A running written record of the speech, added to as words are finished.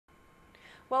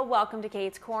Well, welcome to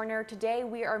Kate's Corner. Today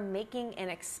we are making an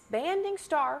expanding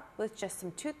star with just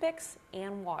some toothpicks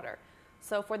and water.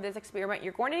 So for this experiment,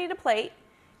 you're going to need a plate.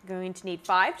 You're going to need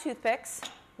 5 toothpicks,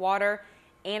 water,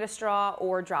 and a straw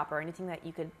or a dropper, anything that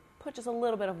you could put just a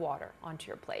little bit of water onto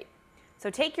your plate. So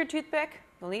take your toothpick,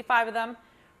 you'll need 5 of them,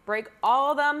 break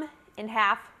all of them in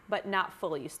half, but not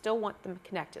fully. You still want them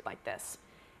connected like this.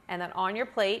 And then on your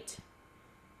plate,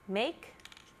 make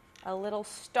a little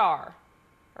star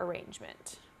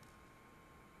arrangement.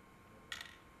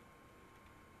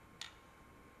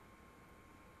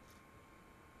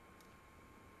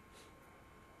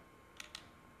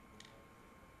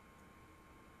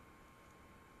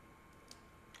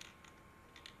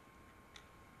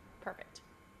 Perfect.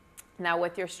 Now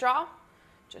with your straw,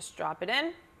 just drop it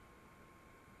in,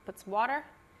 put some water,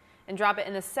 and drop it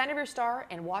in the center of your star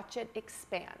and watch it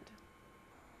expand.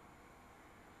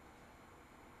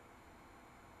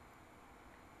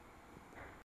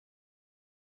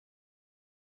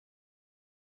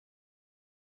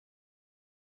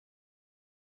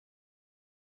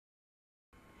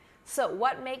 So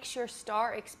what makes your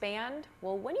star expand?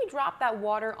 Well, when you drop that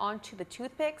water onto the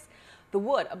toothpicks, the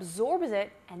wood absorbs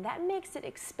it and that makes it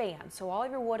expand. So all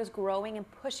of your wood is growing and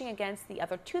pushing against the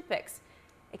other toothpicks,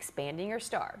 expanding your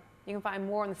star. You can find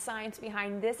more on the science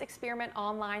behind this experiment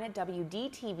online at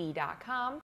WDTV.com.